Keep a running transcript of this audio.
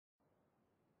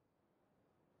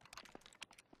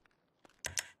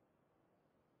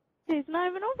He's not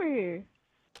even over here.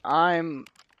 I'm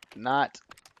not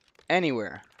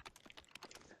anywhere.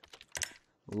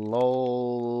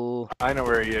 Lol. I know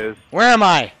where he is. Where am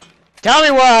I? Tell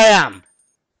me where I am.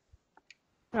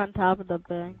 On top of the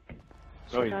bank.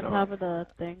 No, he's On not. top of the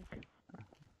thing.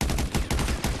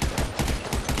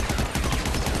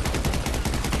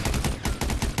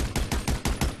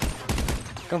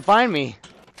 Come find me.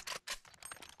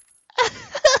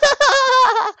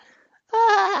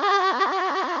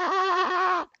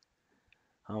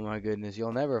 Oh my goodness,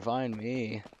 you'll never find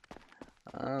me.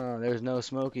 Oh, there's no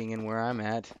smoking in where I'm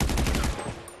at.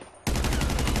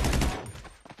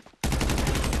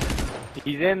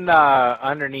 He's in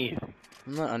underneath.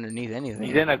 I'm not underneath anything.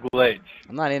 He's in a glitch.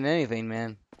 I'm not in anything,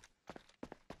 man.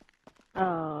 Oh,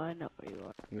 I know where you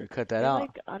are. I'm gonna cut that You're out.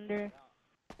 like under.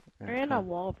 You're in a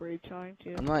wall breach, aren't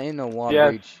you? I'm not in no wall Yes.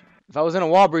 breach. If I was in a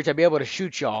wall breach, I'd be able to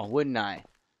shoot y'all, wouldn't I?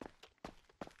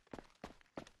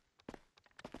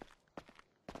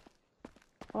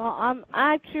 Well, I'm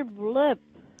at your blip,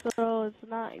 so it's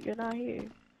not. You're not here.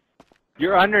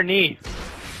 You're underneath.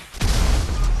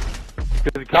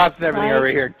 Because the cops and everything Right. are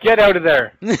right here. Get out of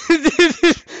there. You're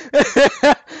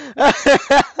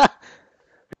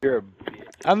a bitch.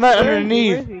 I'm not Where is he?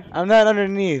 underneath. Where is he? I'm not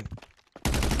underneath.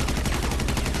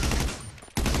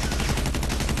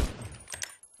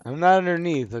 I'm not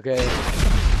underneath, okay?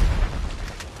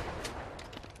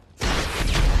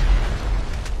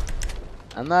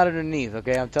 I'm not underneath,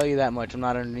 okay? I'll tell you that much. I'm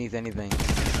not underneath anything.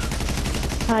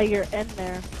 Hi, you're in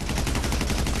there.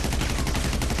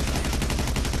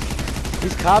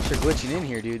 These cops are glitching in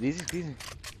here, dude. These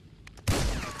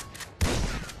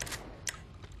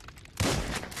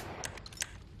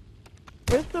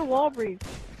Where's the wall breach?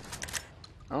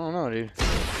 I don't know, dude.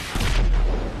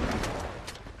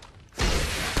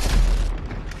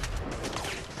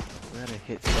 Gotta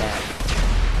hit that.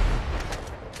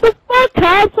 The fuck,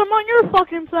 cops? I'm on your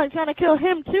fucking side trying to kill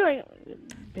him too.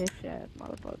 Bitch ass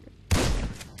motherfucker.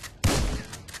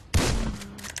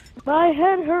 My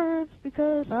head hurts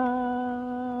because I.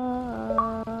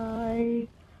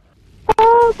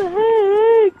 What the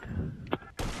heck?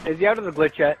 Is he out of the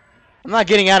glitch yet? I'm not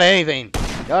getting out of anything.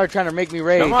 Y'all are trying to make me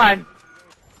rage. Come on.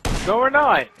 No, we're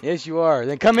not. Yes, you are.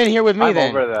 Then come in here with me I'm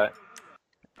then. over that.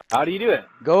 How do you do it?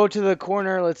 Go to the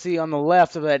corner, let's see, on the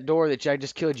left of that door that I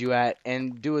just killed you at,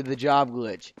 and do the job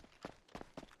glitch.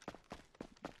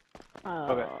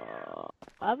 Okay.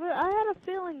 I had a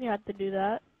feeling you had to do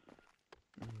that.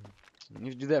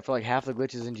 You do that for like half the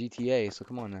glitches in GTA, so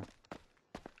come on now.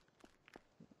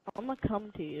 I'm gonna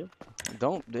come to you.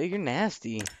 Don't, you're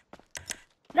nasty.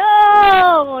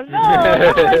 No, not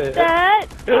like that.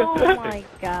 Oh my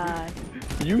god.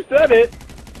 You said it.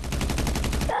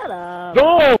 Shut up.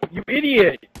 No, you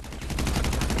idiot. Is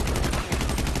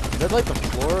that like the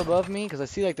floor above me? Because I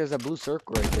see like there's a blue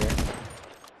circle right there.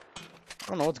 I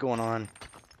don't know what's going on.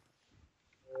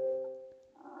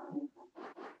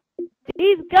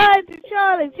 These guys are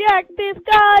trying to jack this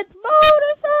guy's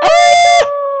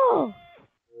motorcycle!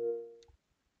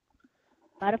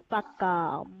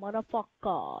 Motherfucker,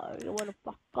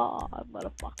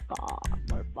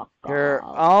 motherfucker. Here,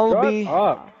 I'll Shut be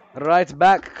up. right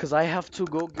back because I have to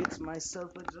go get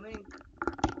myself a drink.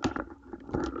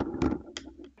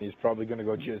 He's probably gonna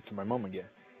go cheers to my mom again.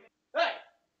 Hey!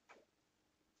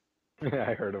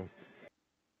 I heard him.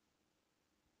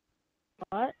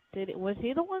 What? Was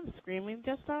he the one screaming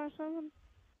just now or something?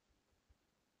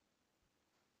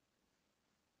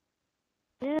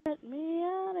 Get me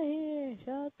out of here.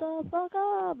 Shut the fuck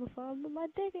up before I put my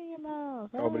dick in your mouth.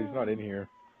 Oh, but he's not in here.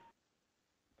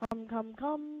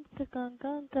 Come. He's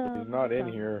not in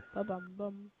here.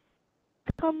 Bum.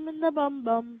 Come in the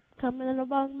bum. Come in the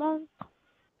bung.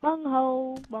 Bung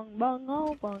ho. Bung.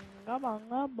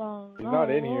 He's not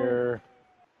in here.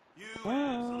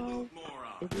 Well,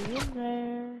 is he in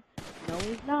there? No,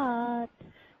 he's not.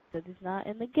 Because he's not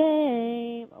in the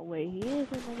game. Oh, wait, he is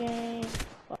in the game.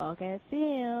 Well, I can't see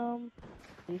him.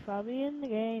 He's probably in the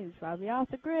game. He's probably off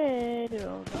the grid.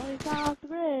 Oh, no, he's not off the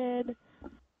grid.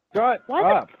 Shut Why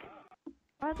up.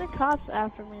 Why are the cops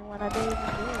after me when I didn't even do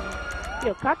it?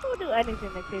 Yo, cops will do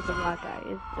anything to chase a black guy.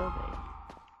 It's still there.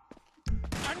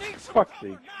 I need some Fuck's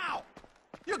cover sake. now!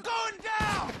 You're going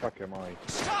down! Fuck am I?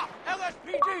 Stop!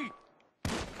 LSPD!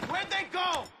 Where'd they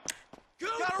go?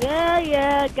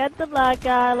 Yeah, get the black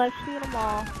guy. Let's shoot them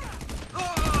all.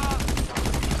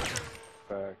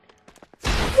 Back.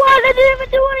 What? I didn't even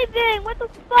do anything! What the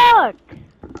fuck?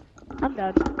 I'm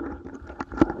done.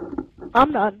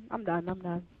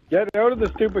 Get out of the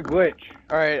stupid glitch.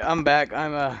 Alright, I'm back.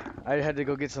 I had to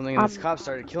go get something and this cop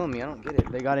started killing me. I don't get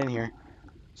it. They got in here.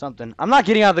 Something. I'm not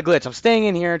getting out of the glitch. I'm staying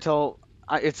in here until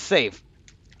It's safe.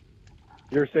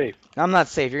 You're safe. I'm not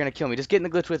safe. You're gonna kill me. Just get in the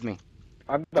glitch with me.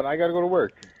 I'm done. I gotta go to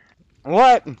work.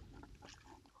 What?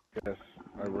 Yes,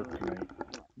 I work tonight.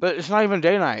 But it's not even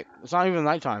day night. It's not even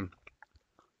nighttime.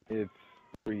 It's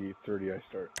 3:30. I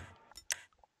start.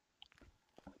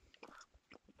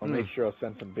 I'll make sure I'll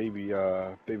send some baby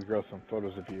girl some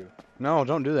photos of you. No,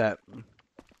 don't do that.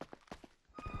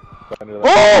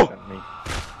 Oh!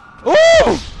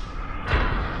 Oh!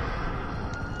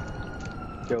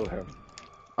 Kill him.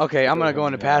 Okay, I'm gonna go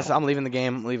into pass. I'm leaving the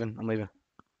game. I'm leaving.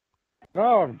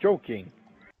 No, I'm joking.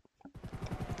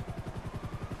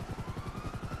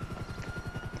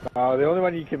 The only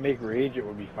one you can make rage, it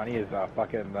would be funny, is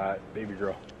fucking baby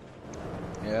girl.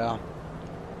 Yeah.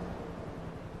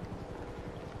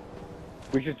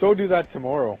 We should still do that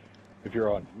tomorrow, if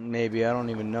you're on. Maybe. I don't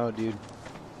even know, dude.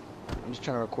 I'm just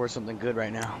trying to record something good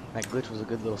right now. That glitch was a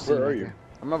good little scene. Where are right you? there.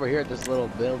 I'm over here at this little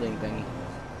building thingy.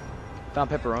 Found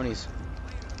pepperonis.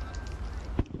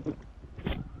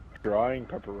 Drawing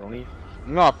pepperoni.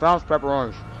 No, I found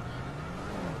pepperonis.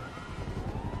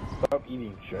 Stop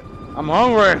eating shit. I'm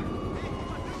hungry.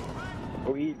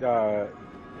 Go eat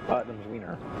Platinum's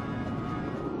wiener.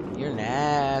 You're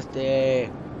nasty.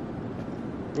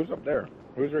 Who's up there?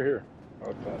 Who's right here?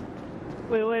 Oh,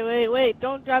 it's Wait.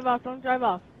 Don't drive off.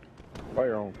 buy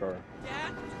your own car.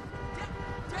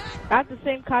 Got the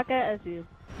same caca as you.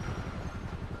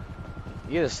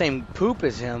 You have the same poop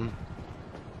as him.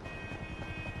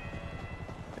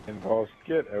 And Paul,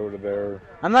 get out of there.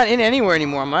 I'm not in anywhere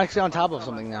anymore. I'm actually on top of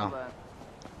something now.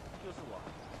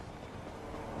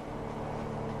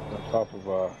 On top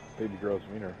of baby girl's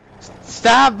wiener.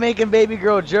 Stop making baby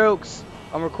girl jokes.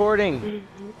 I'm recording.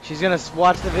 She's gonna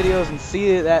watch the videos and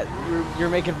see that you're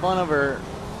making fun of her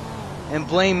and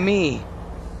blame me.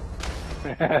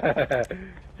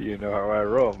 You know how I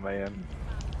roll, man.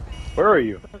 Where are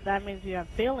you? So that means you have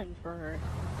feelings for her.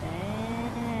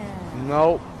 Damn.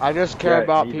 No, I just care Yeah,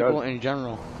 about he people does. in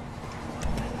general.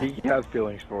 He has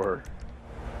feelings for her.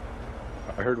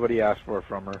 I heard what he asked for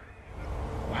from her.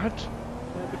 What?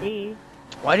 Maybe.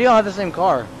 Why do y'all have the same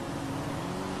car?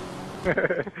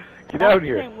 Get out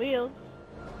here. Same wheels.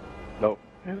 Nope.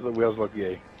 The wheels look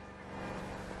gay.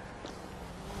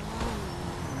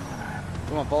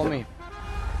 Come on, follow me.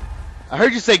 I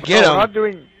heard you say get him.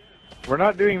 We're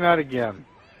not doing that again.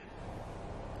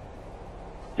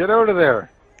 Get out of there.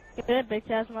 Get it, bitch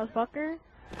ass motherfucker.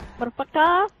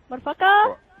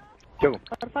 Motherfucker. Kill him.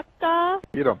 Motherfucker.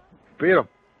 Beat him. Beat him.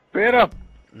 Beat him.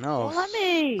 No. Don't let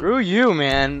me. Screw you,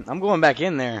 man. I'm going back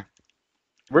in there.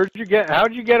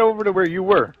 How'd you get over to where you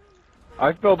were?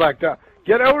 I fell back down.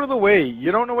 Get out of the way.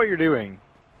 You don't know what you're doing.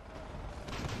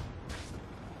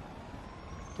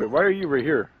 Wait, why are you right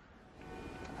here?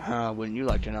 Wouldn't you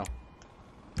like to know?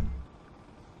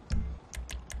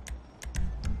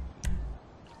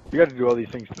 You got to do all these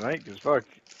things tonight, cause fuck.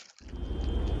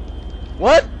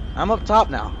 What? I'm up top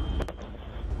now.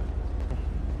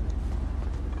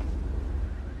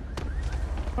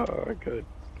 Oh, good.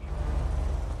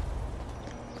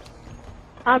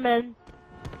 I'm in.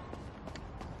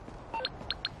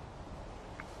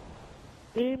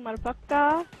 Hey,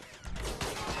 motherfucker.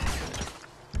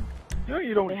 You know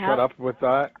you don't They shut have- up with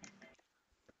that.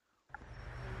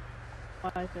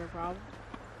 Why is there a problem?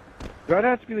 That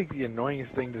has to be like the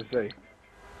annoyingest thing to say.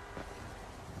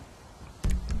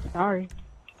 Sorry.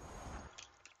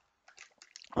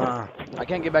 I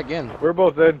can't get back in. We're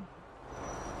both in.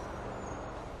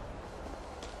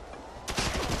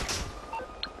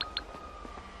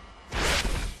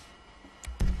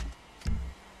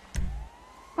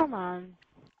 Come on.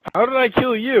 How did I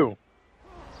kill you?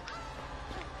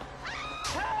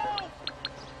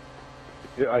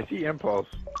 Yeah, I see Impulse.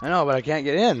 I know, but I can't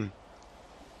get in.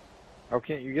 How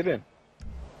can't you get in?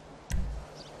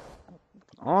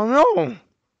 Oh no!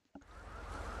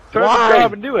 Turn Why? the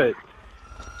job and do it.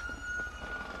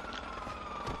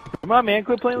 Come on, man.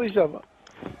 Quit playing with yourself.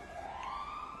 I'm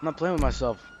not playing with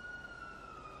myself.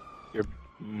 Oh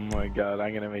my god,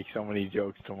 I'm gonna make so many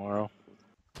jokes tomorrow.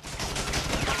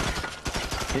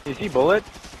 Can you see bullets?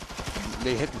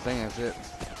 They hit the thing, that's it.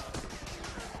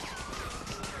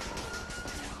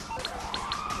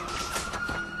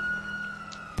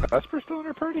 Vesper still in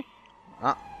her party?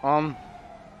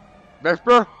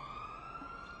 Vesper?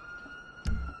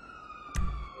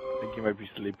 I think he might be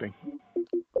sleeping.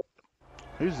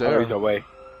 Who's Oh, there? he's away.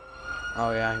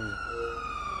 Oh yeah.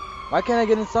 Why can't I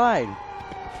get inside?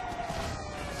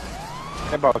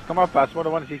 Hey, boss, come up fast. I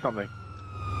want to see something.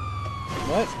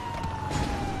 What?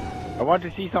 I want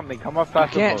to see something. Come up You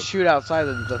fast. can't shoot outside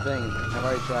of the thing. I've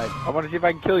already tried. I want to see if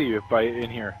I can kill you in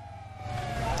here.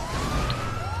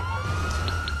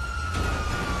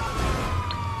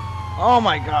 Oh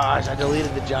my gosh, I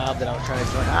deleted the job that I was trying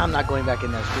to join. I'm not going back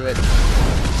in there, screw it.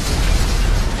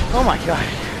 Oh my god.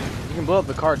 You can blow up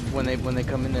the cart when they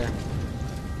come in there.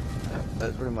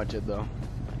 That's pretty much it though.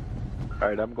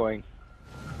 Alright, I'm going.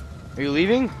 Are you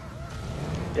leaving?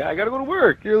 Yeah, I gotta go to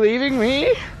work. You're leaving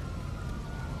me?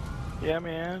 Yeah,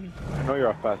 man. I know you're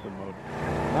off passive mode.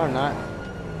 No, I'm not.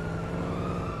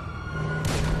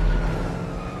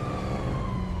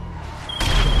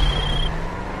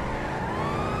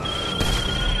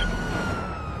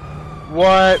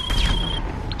 What?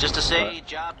 Just to say,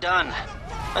 job done.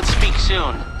 Let's speak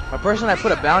soon. A person I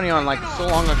put a bounty on like so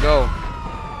long ago.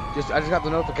 I just got the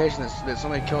notification that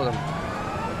somebody killed him.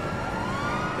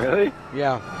 Really?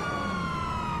 Yeah.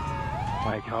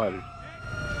 My god.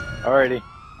 Alrighty.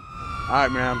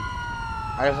 Alright, man.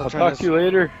 I guess I'll talk to you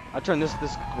later. I'll turn this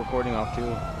recording off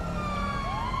too.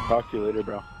 Talk to you later,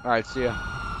 bro. Alright, see ya.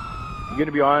 You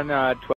gonna be on 12?